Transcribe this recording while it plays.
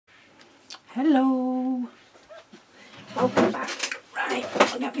Hello, welcome back. Right,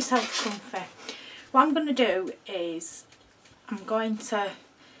 I'll get myself comfy. What I'm going to do is I'm going to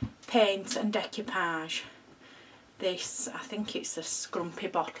paint and decoupage this. I think it's a scrumpy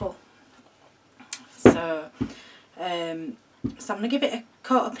bottle. So I'm going to give it a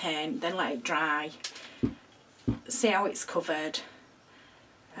coat of paint, then let it dry, see how it's covered,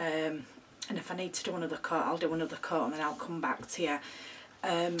 and if I need to do another coat I'll do another coat and then I'll come back to you.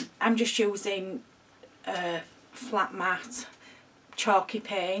 I'm just using flat matte chalky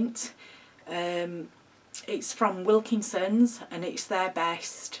paint. It's from Wilkinson's and it's their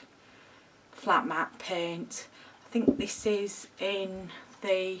best flat matte paint. I think this is in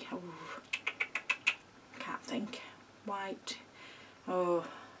the, can't think, white, oh,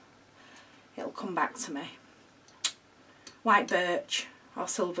 it'll come back to me, white birch or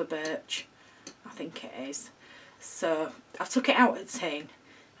silver birch, I think it is. So I've took it out of the tin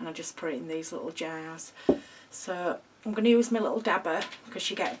and I just put it in these little jars. So I'm going to use my little dabber because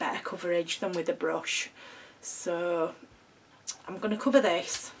you get better coverage than with a brush. So I'm going to cover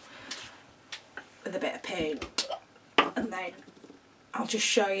this with a bit of paint and then I'll just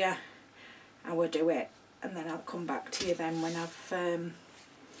show you how I do it, and then I'll come back to you then when I've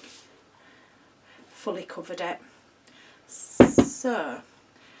fully covered it. So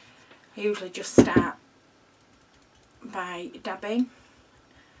I usually just start by dabbing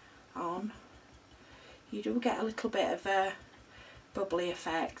on. You do get a little bit of a bubbly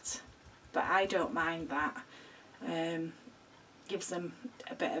effect, but I don't mind that. Gives them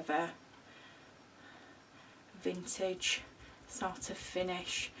a bit of a vintage sort of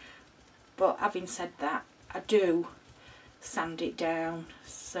finish. But having said that, I do sand it down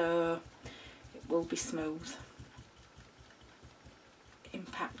so it will be smooth in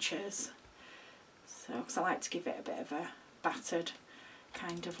patches. So, because I like to give it a bit of a battered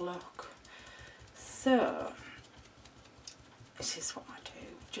kind of look. So, this is what I do.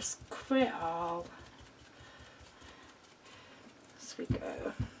 Just cover it all as we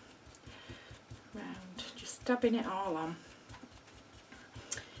go round, just dabbing it all on.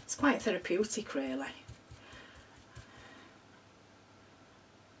 It's quite therapeutic, really.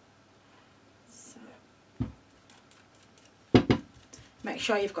 So, make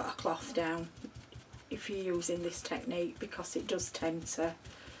sure you've got a cloth down if you're using this technique, because it does tend to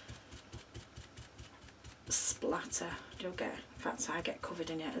splatter. In fact, I get covered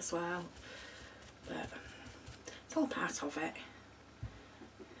in it as well, but it's all part of it.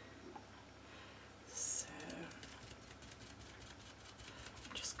 So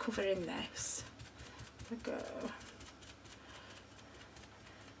just covering this as I go.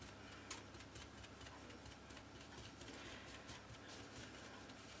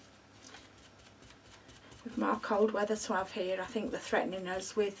 With more cold weather to have here, I think they're threatening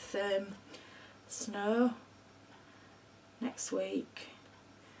us with snow next week,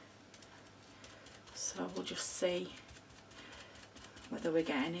 so we'll just see whether we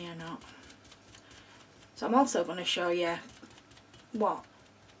get any or not. So I'm also going to show you what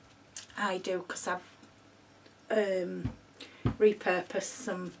I do, because I've repurposed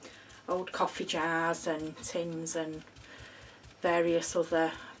some old coffee jars and tins and various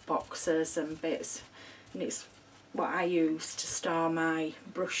other boxes and bits, and it's what I use to store my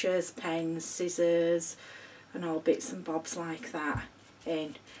brushes, pens, scissors and all bits and bobs like that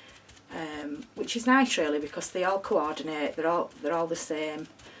in, which is nice really, because they all coordinate, they're all the same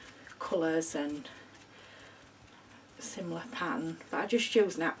colours and similar pattern. But I just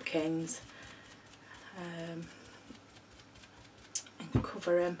use napkins and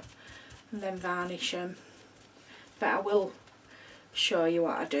cover them and then varnish them. But I will show you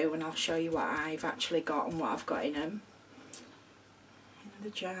what I do, and I'll show you what I've actually got and what I've got in them, in the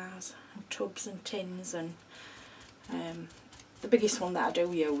jars and tubs and tins. And the biggest one that I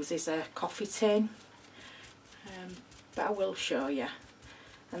do use is a coffee tin, but I will show you.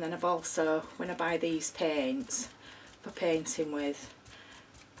 And then I've also, when I buy these paints for painting with,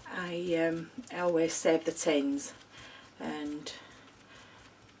 I always save the tins and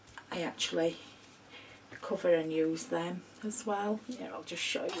I actually cover and use them as well. Yeah, I'll just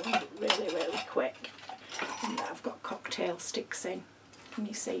show you really quick. And I've got cocktail sticks in. Can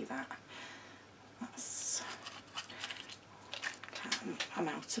you see that? That's, I'm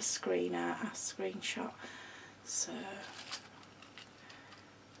out of screenshot. So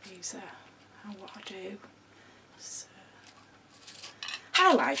these are what I do. So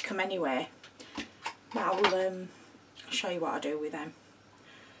I like them anyway, but I'll show you what I do with them.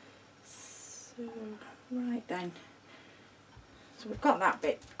 So right then, so we've got that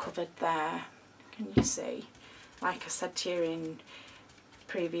bit covered there. Can you see? Like I said to you in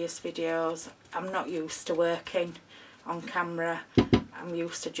previous videos, I'm not used to working on camera. I'm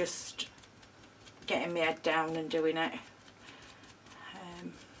used to just getting my head down and doing it.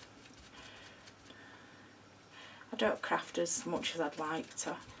 I don't craft as much as I'd like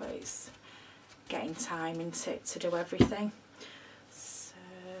to, but it's getting time into it to do everything. So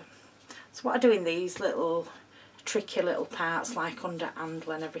what I do in these little tricky little parts, like under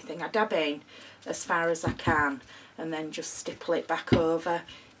handle and everything, I dab in as far as I can and then just stipple it back over,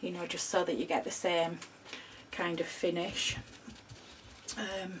 you know, just so that you get the same kind of finish.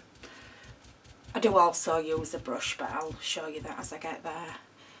 I do also use a brush, but I'll show you that as I get there,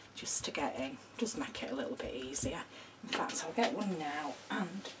 just to get in. Does make it a little bit easier. In fact, I'll get one now and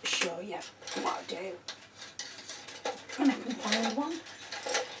show you what I do when I can find one.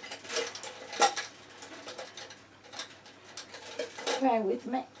 Bear with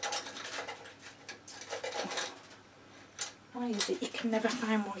me. Why is it you can never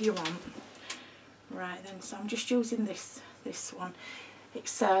find what you want? Right then, so I'm just using this one.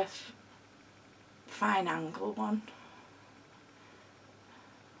 It's a fine angle one.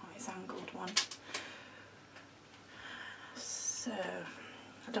 Oh, it's angled one. So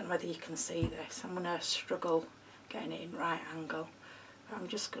I don't know whether you can see this. I'm going to struggle getting it in right angle. But I'm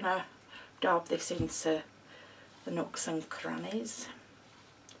just going to daub this into the nooks and crannies.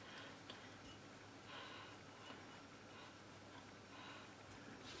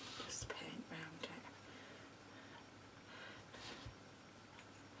 Just paint round it.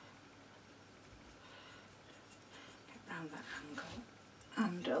 Get round that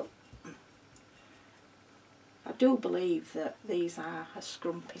handle. I do believe that these are a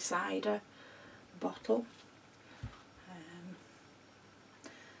scrumpy cider bottle,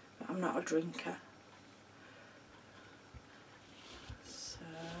 but I'm not a drinker.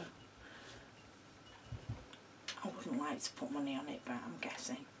 I wouldn't like to put money on it, but I'm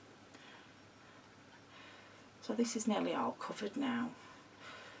guessing. So this is nearly all covered now.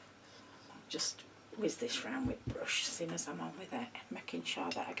 I'll just whiz this round with brush, seeing as I'm on with it, making sure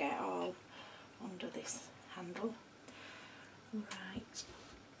that I get all under this handle. Right.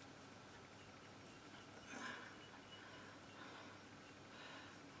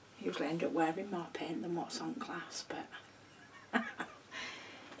 I usually end up wearing more paint than what's on glass, but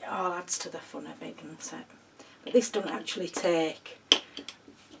it all adds to the fun of it, doesn't it? But this doesn't actually take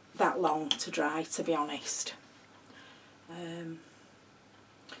that long to dry, to be honest.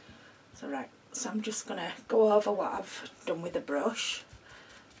 So I'm just going to go over what I've done with the brush,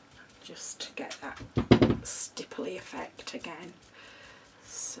 just to get that stipply effect again.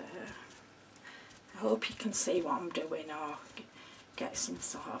 So I hope you can see what I'm doing, or get some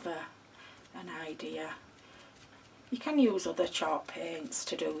sort of an idea. You can use other chalk paints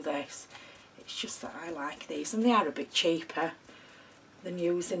to do this. It's just that I like these, and they are a bit cheaper than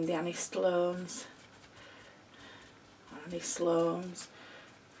using the Annie Sloane's.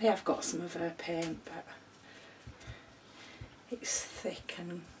 I have got some of her paint, but it's thick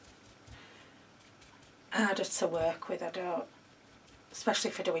and harder to work with.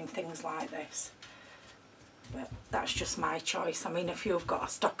 Especially for doing things like this. But that's just my choice. I mean, if you've got a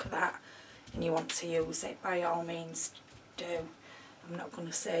stock of that and you want to use it, by all means do. I'm not going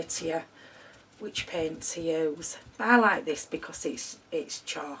to say to you which paint to use, but I like this because it's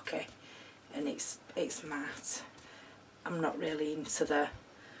chalky and it's matte. I'm not really into the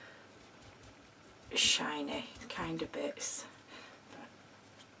shiny kind of bits,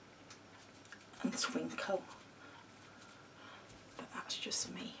 and twinkle, but that's just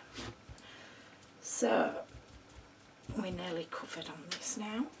me. So we're nearly covered on this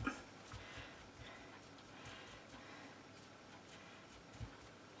now.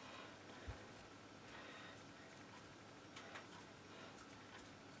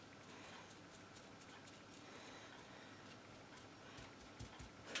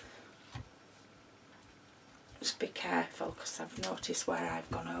 Just be careful, because I've noticed where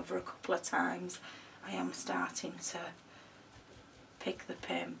I've gone over a couple of times, I am starting to pick the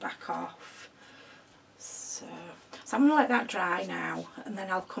paint back off. So I'm going to let that dry now, and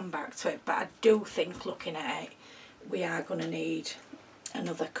then I'll come back to it. But I do think, looking at it, we are going to need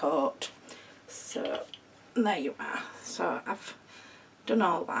another coat. So there you are. So I've done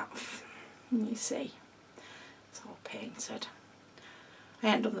all that. You see, it's all painted. I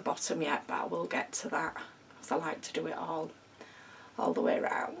haven't done the bottom yet, but I will get to that, because I like to do it all the way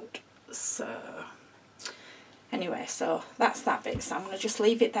around. So anyway, so that's that bit. So I'm going to just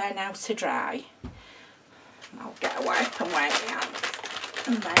leave it there now to dry. I'll get a wipe and wipe it out,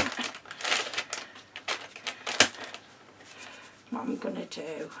 and then what I'm going to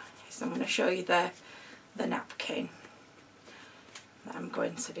do is I'm going to show you the napkin. that I'm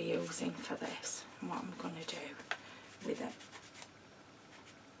going to be using for this and what I'm going to do with it.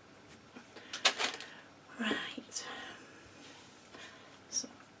 Right, so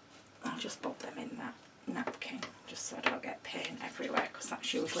I'll just pop them in that napkin just so I don't get paint everywhere, because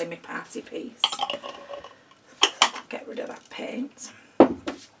that's usually my party piece. Get rid of that paint.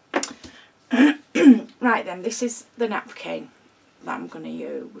 Right then, this is the napkin that I'm going to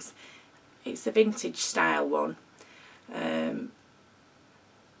use. It's a vintage style one, and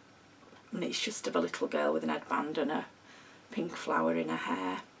it's just of a little girl with an headband and a pink flower in her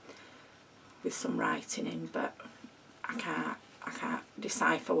hair with some writing in, but I can't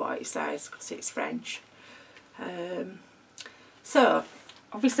decipher what it says because it's French. So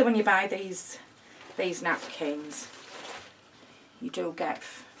obviously when you buy these napkins, you do get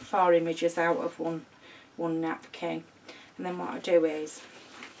 4 images out of one napkin, and then what I do is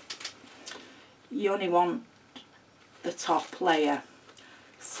you only want the top layer,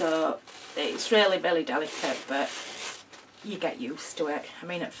 so it's really delicate, but you get used to it. I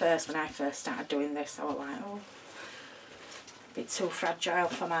mean, at first when I first started doing this I was like, oh, a bit too fragile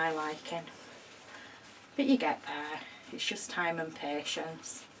for my liking, but you get there. It's just time and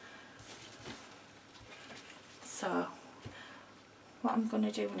patience. So what I'm going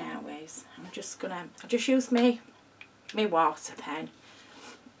to do now is I just use my water pen,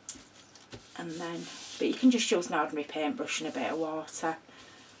 and then, but you can just use an ordinary paintbrush and a bit of water.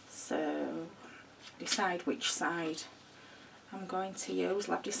 So decide which side I'm going to use.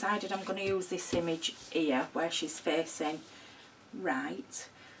 Well, I've decided I'm going to use this image here where she's facing right,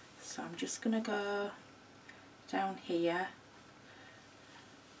 so I'm just going to go down here,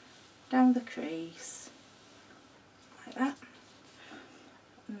 down the crease like that,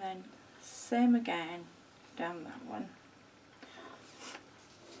 and then same again down that one,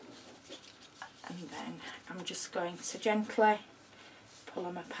 and then I'm just going to gently pull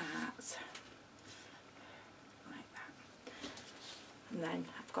them apart like that. And then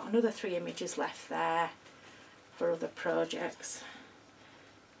I've got another 3 images left there for other projects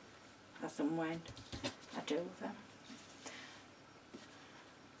as and when I do them.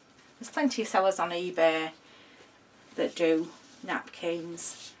 There's plenty of sellers on eBay that do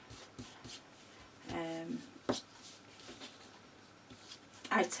napkins.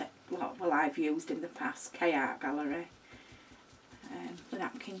 I've used in the past K-Art Gallery, the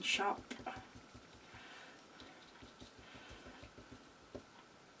napkin shop,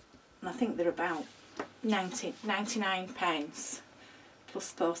 and I think they're about 99 pence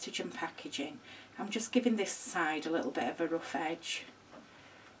plus postage and packaging. I'm just giving this side a little bit of a rough edge,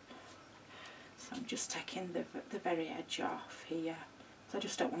 so I'm just taking the very edge off here, so I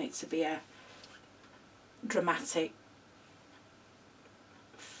just don't want it to be a dramatic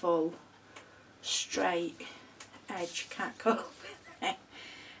full straight edge. Can't go with it.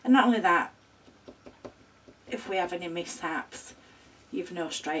 And not only that, if we have any mishaps, you've no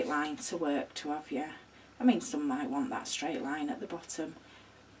straight line to work to, have you? I mean, some might want that straight line at the bottom.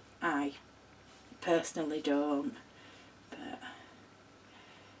 I personally don't, but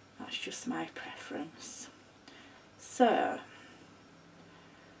that's just my preference. So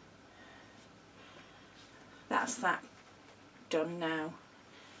that's that done now.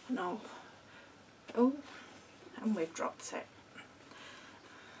 No, oh, and we've dropped it,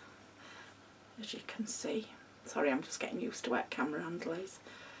 as you can see. Sorry, I'm just getting used to wet camera handlers,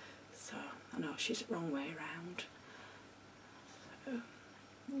 so I know she's the wrong way around. So,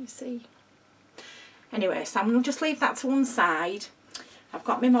 you see. Anyway, so I'm going to just leave that to one side. I've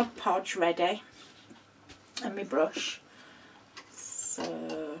got my Mod Podge ready and my brush,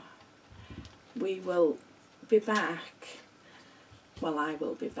 so we will be back. Well, I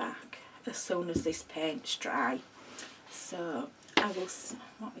will be back as soon as this paint's dry. So I will,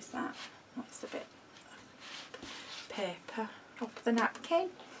 what is that? That's a bit of paper off the napkin.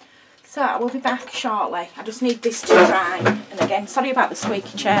 So I will be back shortly. I just need this to dry. And again, sorry about the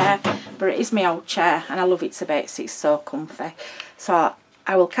squeaky chair, but it is my old chair and I love it to bits. It's so comfy. So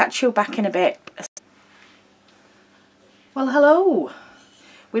I will catch you back in a bit. Well, hello.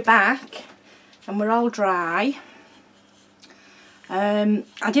 We're back and we're all dry.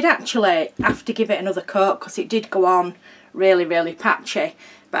 I did actually have to give it another coat because it did go on really patchy,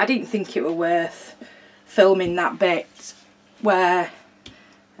 but I didn't think it were worth filming that bit where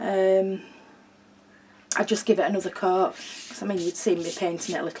I just give it another coat, because I mean, you'd seen me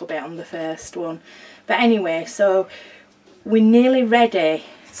painting it a little bit on the first one. But anyway, so we're nearly ready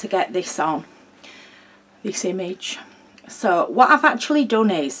to get this on, this image. So what I've actually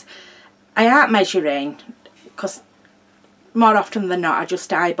done is I aren't measuring, because more often than not I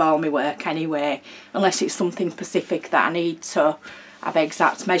just eyeball my work anyway, unless it's something specific that I need to have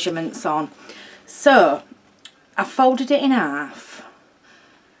exact measurements on. So I've folded it in half,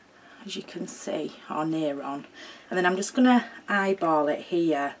 as you can see, or near on, and then I'm just going to eyeball it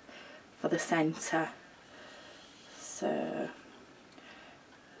here for the centre. So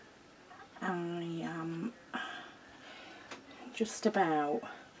I am just about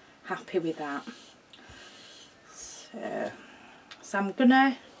happy with that. So I'm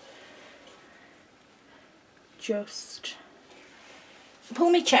gonna just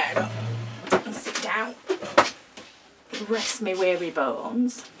pull my chair up and sit down, rest my weary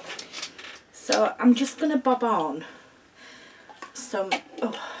bones. So I'm just gonna bob on some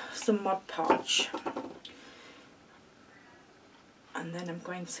Mod Podge, and then I'm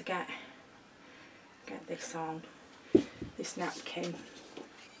going to get this on this napkin.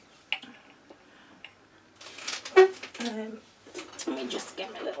 Let me just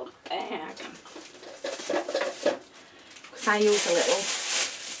get my little bag, because I use a little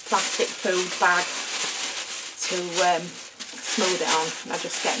plastic food bag to smooth it on, and I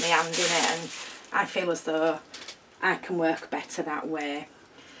just get my hand in it, and I feel as though I can work better that way.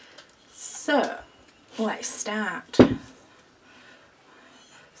 So let's start.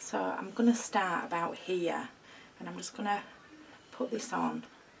 So I'm going to start about here, and I'm just going to put this on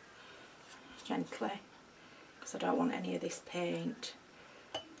gently, because I don't want any of this paint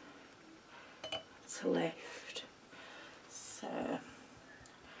to lift. So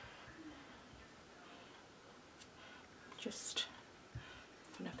just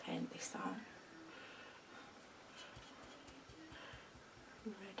going to paint this on.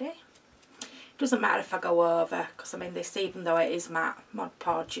 Ready? Doesn't matter if I go over, because I mean this, even though it is matte Mod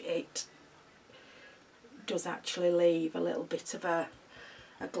Podge, it does actually leave a little bit of a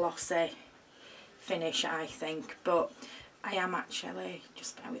glossy finish, I think. But I am actually,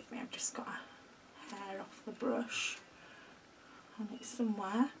 just bear with me, I've just got a hair off the brush on it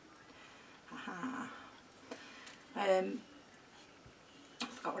somewhere. Aha. I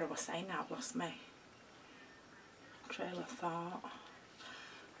forgot what I was saying now, I've lost my trail of thought.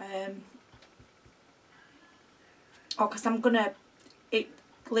 Because it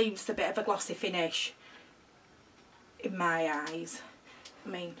leaves a bit of a glossy finish in my eyes. I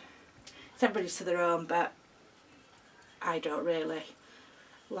mean, it's everybody to their own, but I don't really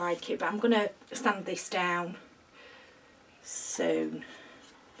like it. But I'm going to sand this down soon.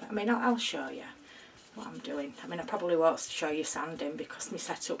 But I mean, I'll show you what I'm doing. I mean, I probably won't show you sanding, because my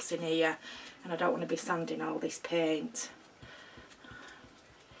setup's in here and I don't want to be sanding all this paint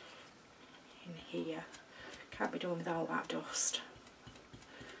in here. Can't be doing with all that dust.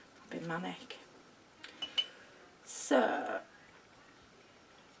 I'll be manic. So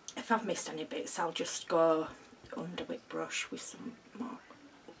if I've missed any bits, I'll just go under with brush with some more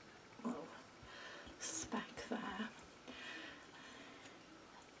little speck there.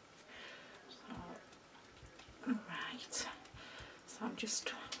 So, right, so I'm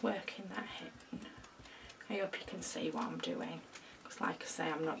just working that in. I hope you can see what I'm doing, because like I say,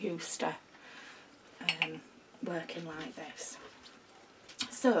 I'm not used to working like this.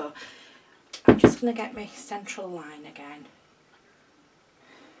 So I'm just going to get my central line again.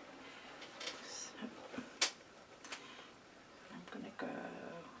 So I'm going to go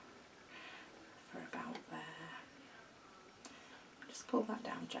for about there. Just pull that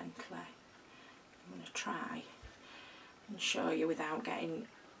down gently. I'm going to try and show you without getting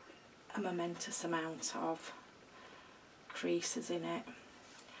a momentous amount of creases in it.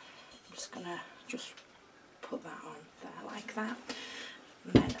 I'm just going to put that on there like that,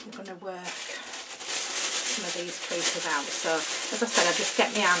 and then I'm going to work some of these creases out. So as I said, I just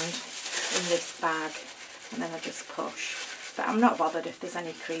get my hand in this bag and then I just push, but I'm not bothered if there's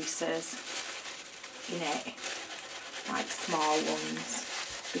any creases in it, like small ones,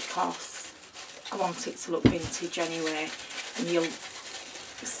 because I want it to look vintage anyway, and you'll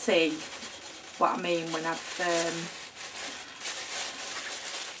see what I mean when I've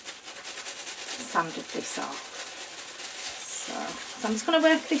sanded this off. So I'm just going to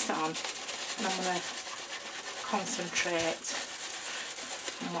work this on, and I'm going to concentrate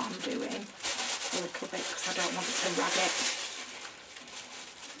on what I'm doing a little bit, because I don't want to rag it.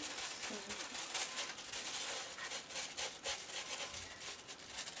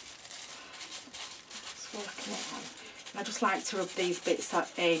 Just working it on. And I just like to rub these bits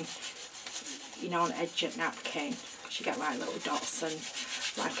in, you know, on the edge of napkin, because you get like little dots and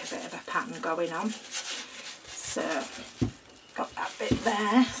like a bit of a pattern going on. So got that bit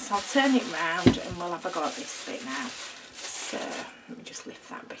there, so I'll turn it round and we'll have a go at this bit now. So let me just lift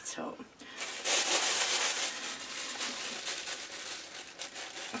that bit up.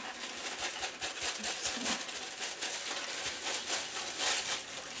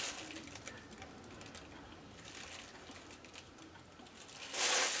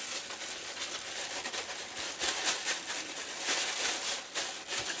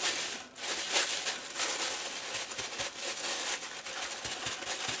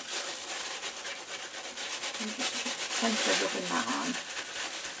 gently rubbing that on.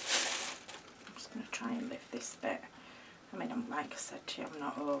 I'm just going to try and lift this bit. I mean, like I said to you, I'm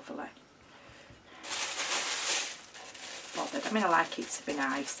not overly bothered. I mean, I like it to be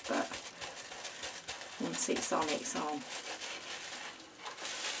nice, but once it's on, it's on.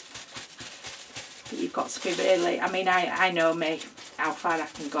 But you've got to be really, I mean, I know me, how far I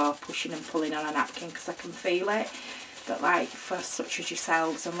can go pushing and pulling on a napkin because I can feel it. But like for such as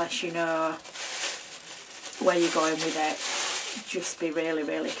yourselves, unless you know where you're going with it, just be really,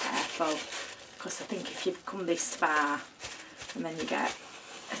 really careful. Because I think if you've come this far and then you get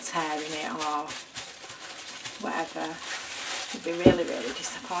a tear in it or whatever, you'd be really, really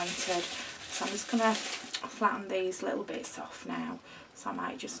disappointed. So I'm just going to flatten these little bits off now. So I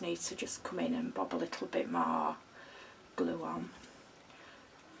might just need to just come in and bob a little bit more glue on.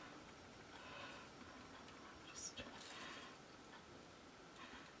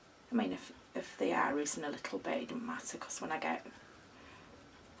 I mean, if the eye isn't a little bit, it doesn't matter, because when I get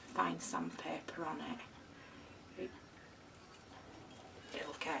fine sandpaper on it,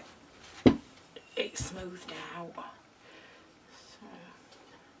 it'll get it smoothed out. So, a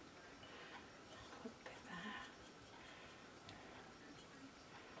little bit there.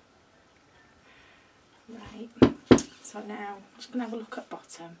 Right, so now I'm just going to have a look at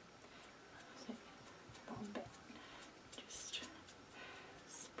bottom. Bottom bit. Just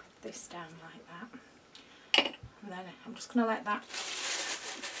spread this down like that. And then I'm just going to let that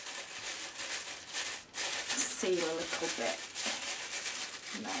seal a little bit.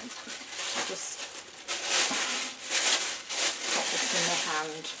 And then I just pop this in my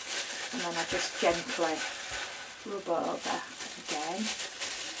hand, and then I just gently rub over again,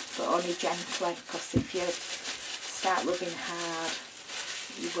 but only gently, because if you start rubbing hard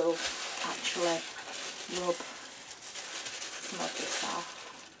you will actually rub some of this off,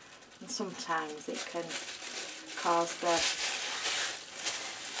 and sometimes it can cause the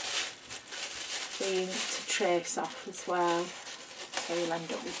ink to trace off as well, so you'll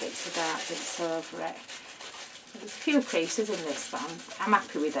end up with bits of dark bits over it. There's a few creases in this, but I'm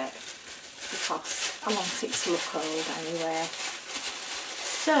happy with it because I want it to look old anyway.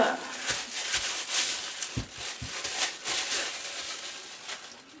 So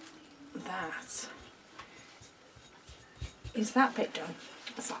that is that bit done.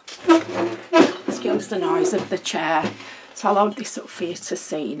 So, excuse the noise of the chair. So I'll hold this up for you to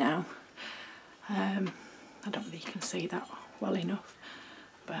see now. I don't think you can see that well enough,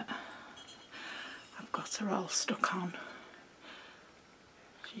 but I've got her all stuck on,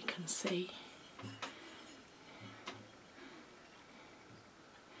 as you can see.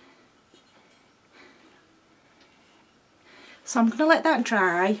 So I'm going to let that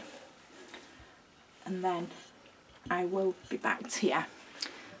dry, and then I will be back to you.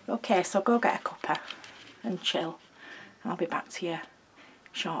 Okay, so go get a cuppa and chill, and I'll be back to you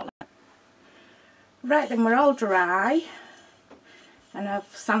shortly. Right then, we're all dry, and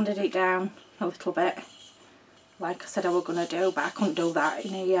I've sanded it down a little bit, like I said I was going to do, but I couldn't do that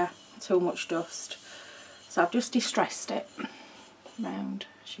in here, too much dust. So I've just distressed it round,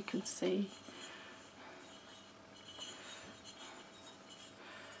 as you can see.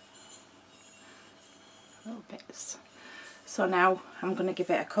 Little bits. So now I'm going to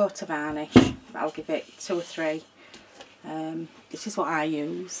give it a coat of varnish. I'll give it 2 or 3. This is what I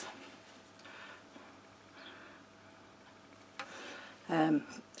use.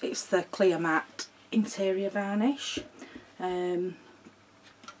 It's the Clear Matte Interior Varnish. I'm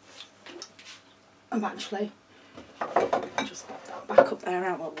actually, just put that back up there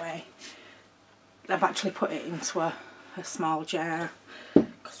out of the way. I've actually put it into a small jar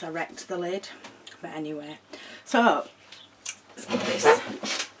because I wrecked the lid. But anyway, so let's give this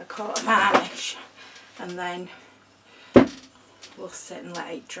a coat of varnish, and then we'll sit and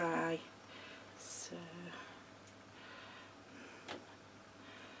let it dry. So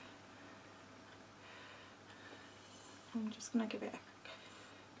I'm just going to give it a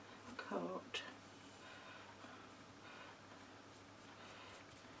coat.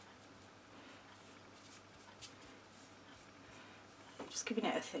 Just giving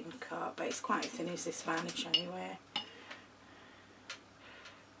it a thin coat, but it's quite thin as this varnish anyway.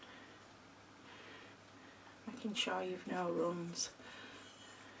 Making sure you've no runs.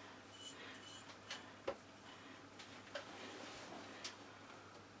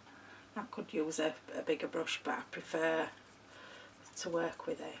 I could use a bigger brush, but I prefer to work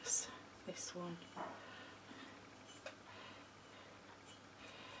with this one.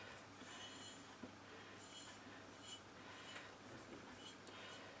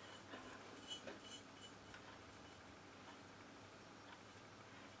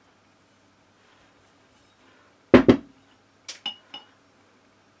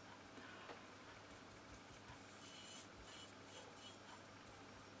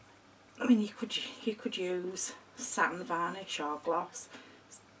 mean, you could use satin varnish or gloss,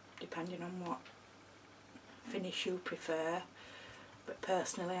 depending on what finish you prefer, but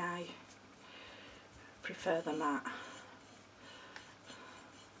personally I prefer the matte.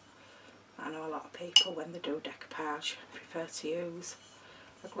 I know a lot of people, when they do decoupage, prefer to use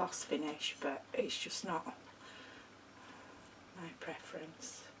a gloss finish, but it's just not my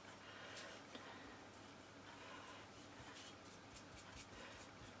preference.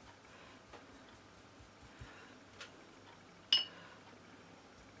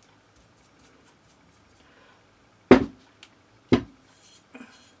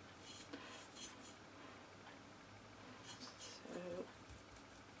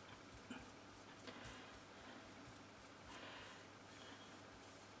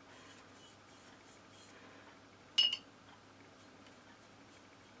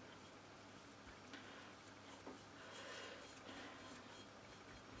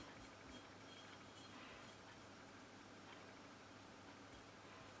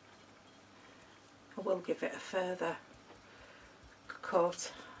 I will give it a further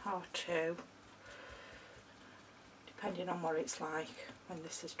coat or two, depending on what it's like when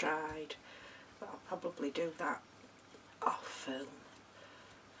this is dried, but I'll probably do that off film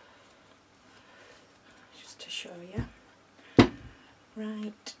just to show you.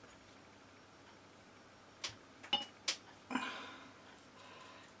 Right,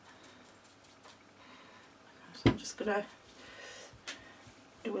 so I'm just going to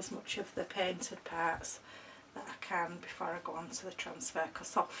do as much of the painted parts that I can before I go on to the transfer,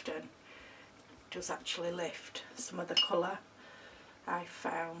 because often it does actually lift some of the colour I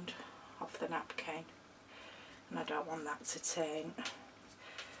found off the napkin, and I don't want that to taint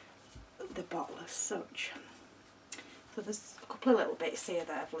the bottle as such. So there's a couple of little bits here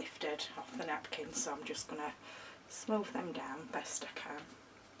that I've lifted off the napkin, so I'm just going to smooth them down best I can.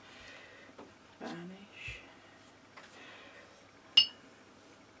 Varnish.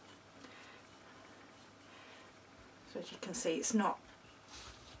 So as you can see, it's not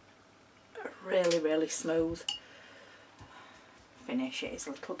a really smooth finish. It is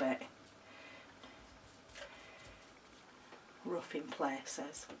a little bit rough in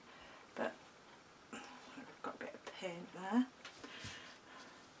places, but I've got a bit of paint there.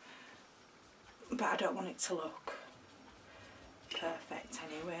 But I don't want it to look perfect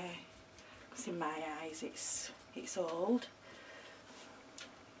anyway, because in my eyes it's old.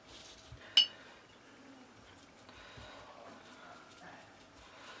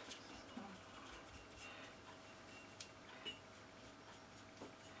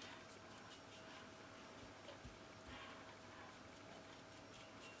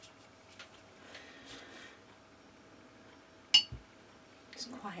 It's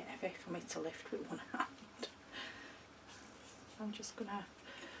quite heavy for me to lift with one hand. I'm just going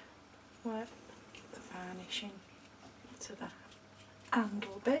to work the varnishing to the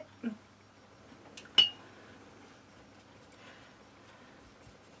handle bit. As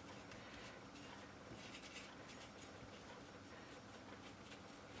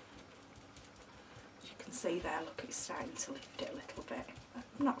you can see there, look, it's starting to lift it a little bit.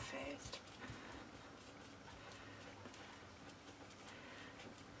 I'm not phased.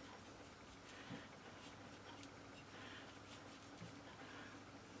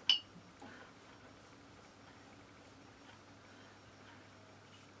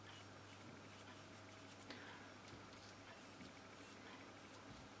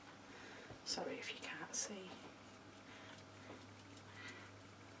 Sorry if you can't see.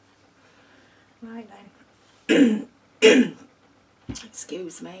 Right then.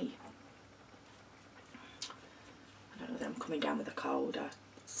 Excuse me. I don't know whether I'm coming down with a cold. I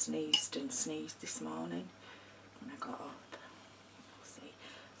sneezed and sneezed this morning when I got up. We'll see.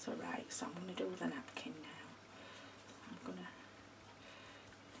 So right, so I'm going to do the napkin now. I'm going to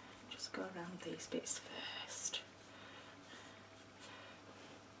just go around these bits first.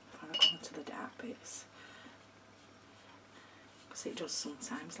 I go into the dark bits, because it does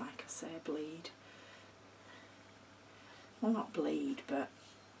sometimes, like I say, bleed. Well, not bleed, but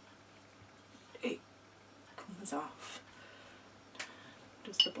it comes off. It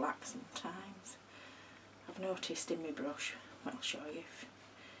does the black sometimes. I've noticed in my brush, well, I'll show you if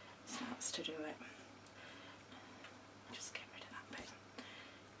it starts to do it. Just get rid of that bit.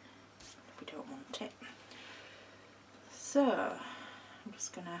 We don't want it. So I'm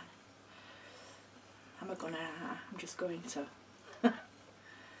just gonna, I'm just going to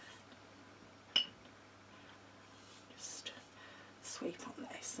just sweep on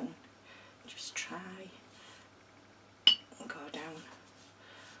this and just try and go down.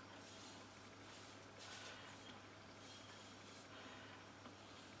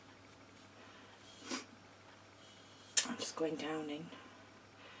 going down in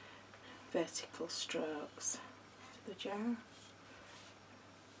vertical strokes to the jar.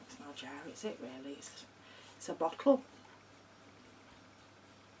 It's not a jar, is it really? It's a bottle.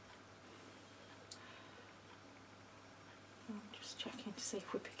 I'm just checking to see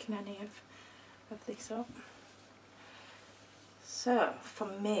if we're picking any of this up. So for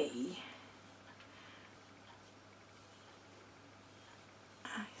me,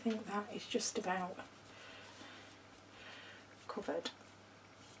 I think that is just about covered.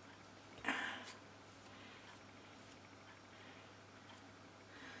 I'll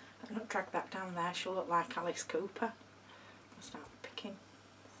not drag that down there, she'll look like Alice Cooper. I'll start picking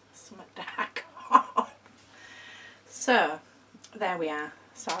something dark off. So there we are.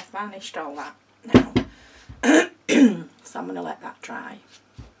 So I've varnished all that now. So I'm going to let that dry.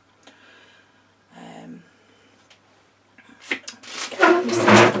 Just get this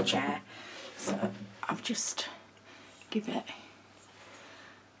little chair. So I've just give it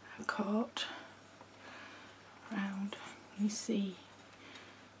a coat round, you see.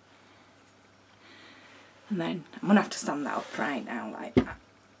 And then I'm going to have to stand that up right now like that.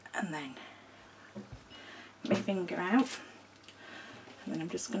 And then my finger out. And then I'm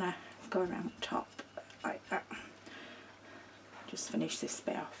just going to go around the top like that. Just finish this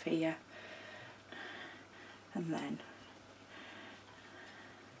bit off here. And then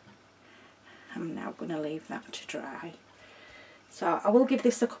I'm now going to leave that to dry. So I will give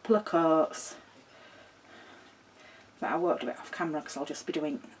this a couple of coats. But I won't do it off camera because I'll just be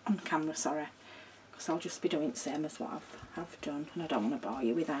doing, on camera, sorry. Because I'll just be doing the same as what I've done. And I don't want to bore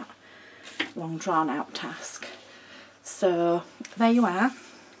you with that long drawn out task. So there you are.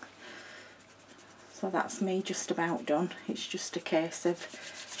 So that's me just about done. It's just a case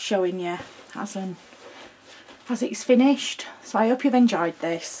of showing you as it's finished. So I hope you've enjoyed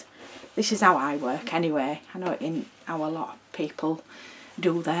this. This is how I work anyway. I know how a lot of people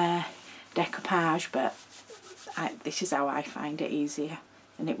do their decoupage, but this is how I find it easier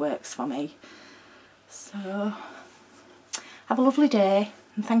and it works for me. So have a lovely day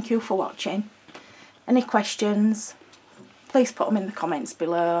and thank you for watching. Any questions, please put them in the comments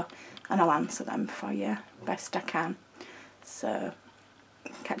below and I'll answer them for you best I can. So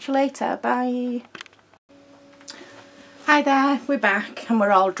catch you later, bye. Hi there, we're back and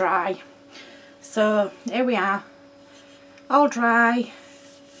we're all dry. So here we are, all dry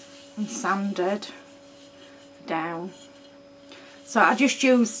and sanded down. So I just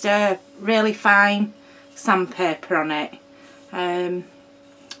used a really fine sandpaper on it. I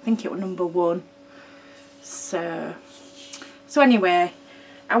think it was number 1. So anyway,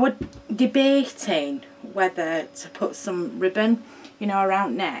 I was debating whether to put some ribbon, you know,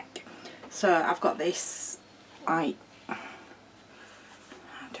 around neck. So I've got this, like, I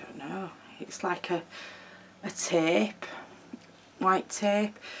don't know, it's like a tape, white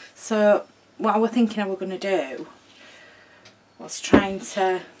tape. So what I was thinking I was going to do was trying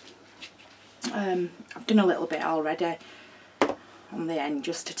to, I've done a little bit already on the end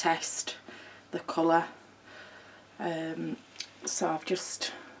just to test the colour. So I've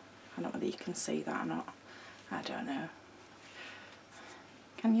just, I don't know whether you can see that or not, I don't know.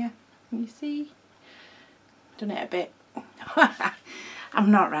 Can you see? Done it a bit. I'm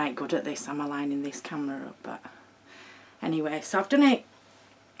not right good at this, I'm aligning this camera up, but anyway, so I've done it,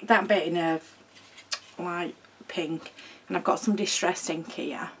 that bit in a light pink, and I've got some distress ink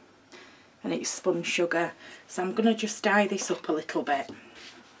here, and it's spun sugar, so I'm going to just dye this up a little bit,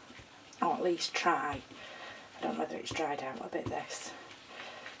 or at least try. I don't know whether it's dried out a bit, this.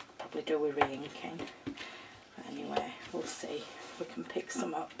 Probably do with re-inking. But anyway, we'll see. We can pick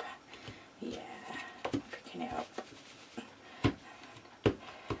some up. Yeah, picking it up.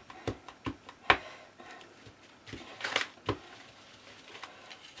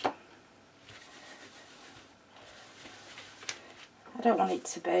 I don't want it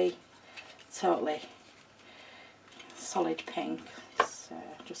to be totally solid pink, so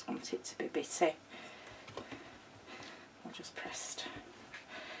I just want it to be bitty. I'll just press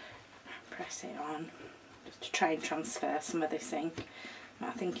it on just to try and transfer some of this ink.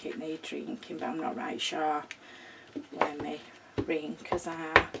 I think it needs re-inking, but I'm not right sure where my re-inkers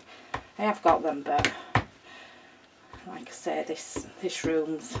are. I have got them, but like I say, this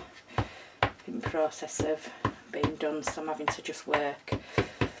room's in process of being done, so I'm having to just work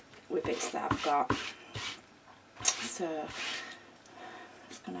with bits that I've got. So I'm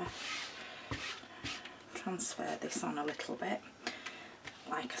just gonna transfer this on a little bit.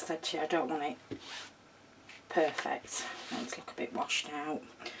 Like I said to you, I don't want it perfect. I want it to look a bit washed out.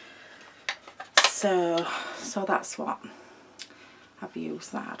 So that's what I've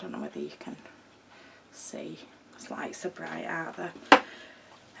used that. I don't know whether you can see, Those lights are bright, aren't they?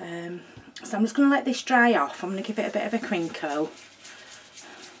 So I'm just going to let this dry off. I'm going to give it a bit of a crinkle.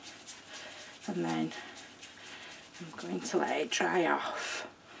 And then I'm going to let it dry off.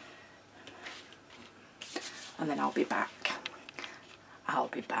 And then I'll be back.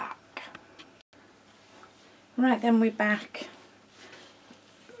 Right then, we're back.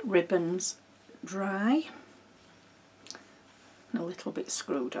 Ribbons dry. And a little bit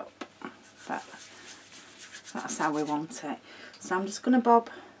screwed up. But that's how we want it. So I'm just going to bob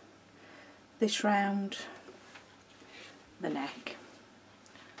this round the neck.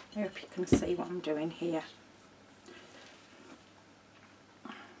 I hope you can see what I'm doing here.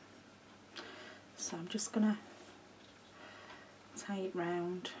 So I'm just going to tie it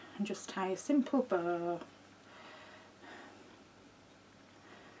round and just tie a simple bow.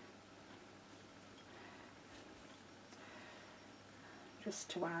 Just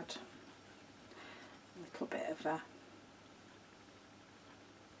to add a little bit of a...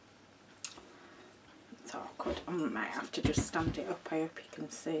 It's awkward. I might have to just stand it up. I hope you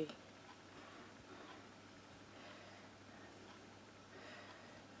can see.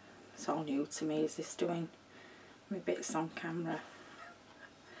 It's all new to me, is this doing my bits on camera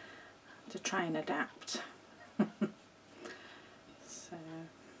to try and adapt. So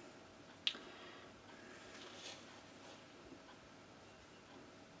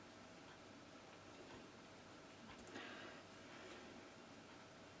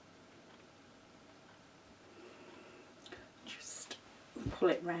just pull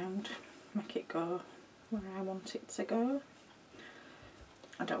it round, make it go where I want it to go.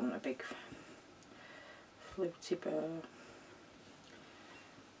 I don't want a big floaty bow.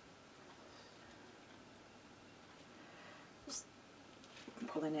 Just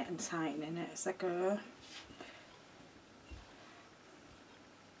pulling it and tightening it as I go.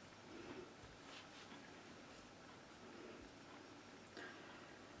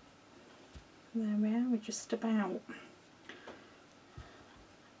 There we are, we're just about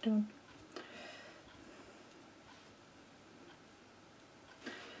done.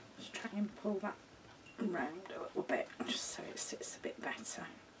 Just try and pull that round a little bit just so it sits a bit better.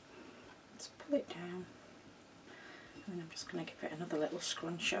 Let's pull it down and I'm just going to give it another little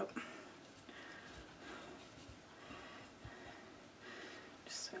scrunch up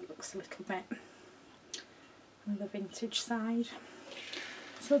just so it looks a little bit on the vintage side.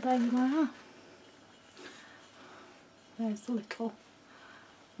 So there you are. There's a little,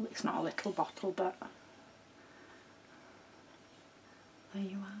 well, it's not a little bottle, but there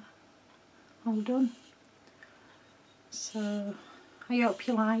you are, all done. So I hope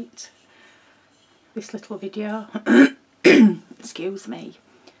you liked this little video. Excuse me,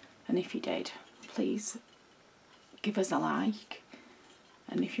 and if you did, please give us a like,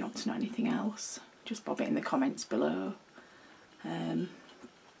 and if you want to know anything else, just bob it in the comments below, and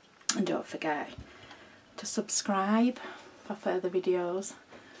don't forget to subscribe for further videos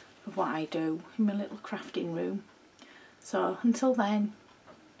of what I do in my little crafting room. So until then,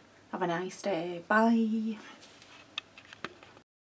 have a nice day. Bye.